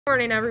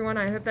Morning everyone,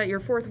 I hope that your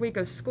fourth week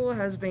of school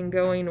has been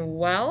going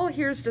well.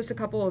 Here's just a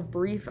couple of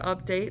brief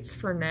updates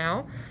for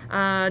now.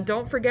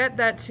 Don't forget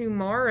that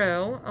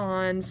tomorrow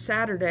on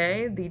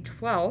Saturday the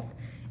 12th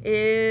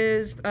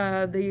is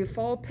the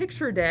Fall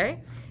Picture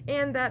Day,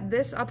 and that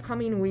this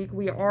upcoming week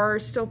we are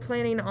still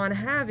planning on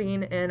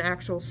having an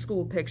actual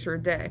school picture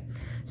day.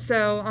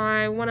 So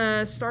I want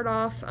to start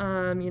off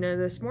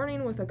this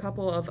morning with a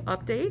couple of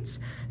updates.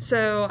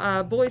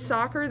 So boys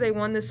soccer, they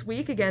won this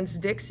week against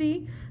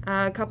Dixie.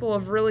 A couple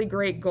of really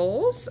great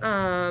goals.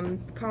 Aiden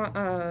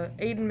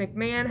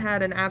McMahon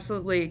had an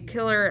absolutely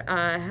killer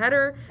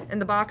header in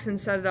the box and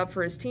set it up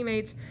for his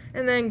teammates.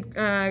 And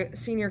then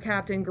senior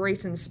captain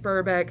Grayson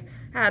Spurbeck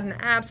had an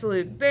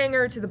absolute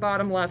banger to the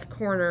bottom left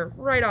corner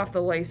right off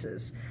the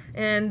laces.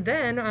 And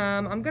then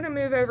I'm going to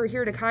move over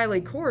here to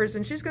Kylie Kors,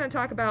 and she's going to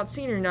talk about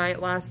senior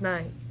night last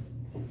night.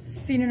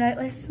 Senior night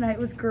last night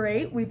was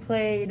great. We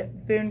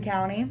played Boone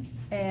County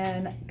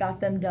and got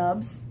them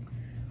dubs.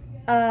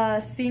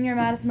 Senior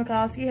Madison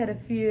McCloskey had a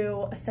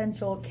few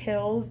essential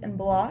kills and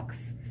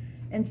blocks,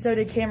 and so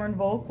did Cameron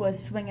Volk,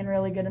 was swinging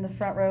really good in the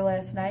front row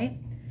last night.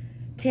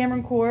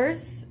 Cameron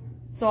Kors,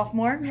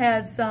 sophomore,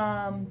 had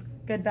some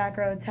good back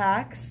row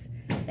attacks,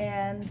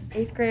 and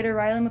 8th grader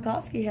Riley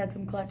McCloskey had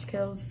some clutch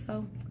kills.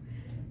 So,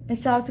 and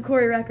shout out to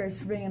Corey Records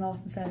for being an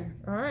awesome setter.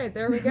 All right,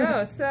 there we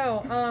go.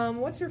 So,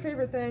 what's your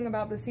favorite thing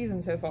about the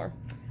season so far?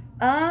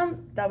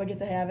 That we get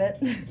to have it.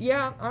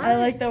 Yeah, all right. I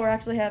like that we're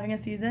actually having a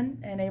season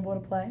and able to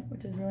play,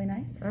 which is really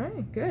nice. All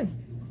right, good.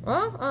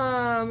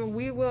 Well,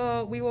 we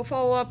will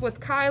follow up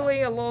with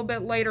Kylie a little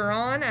bit later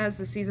on as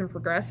the season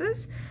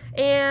progresses.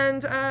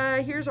 And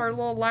here's our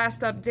little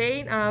last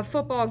update.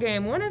 Football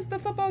game. When is the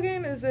football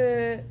game? Is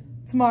it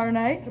tomorrow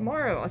night?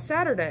 Tomorrow, a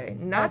Saturday,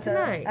 not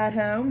tonight. At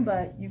home,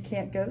 but you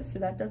can't go, so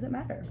that doesn't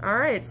matter. All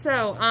right,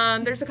 so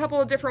there's a couple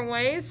of different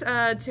ways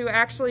to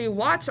actually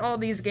watch all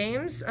these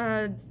games.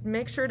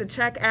 Make sure to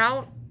check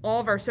out all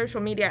of our social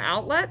media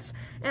outlets,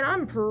 and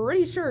I'm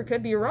pretty sure,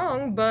 could be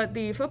wrong, but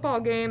the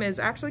football game is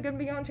actually going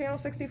to be on channel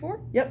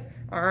 64? Yep.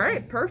 All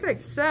right,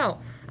 perfect. So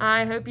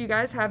I hope you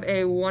guys have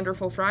a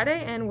wonderful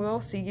Friday, and we'll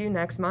see you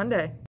next Monday.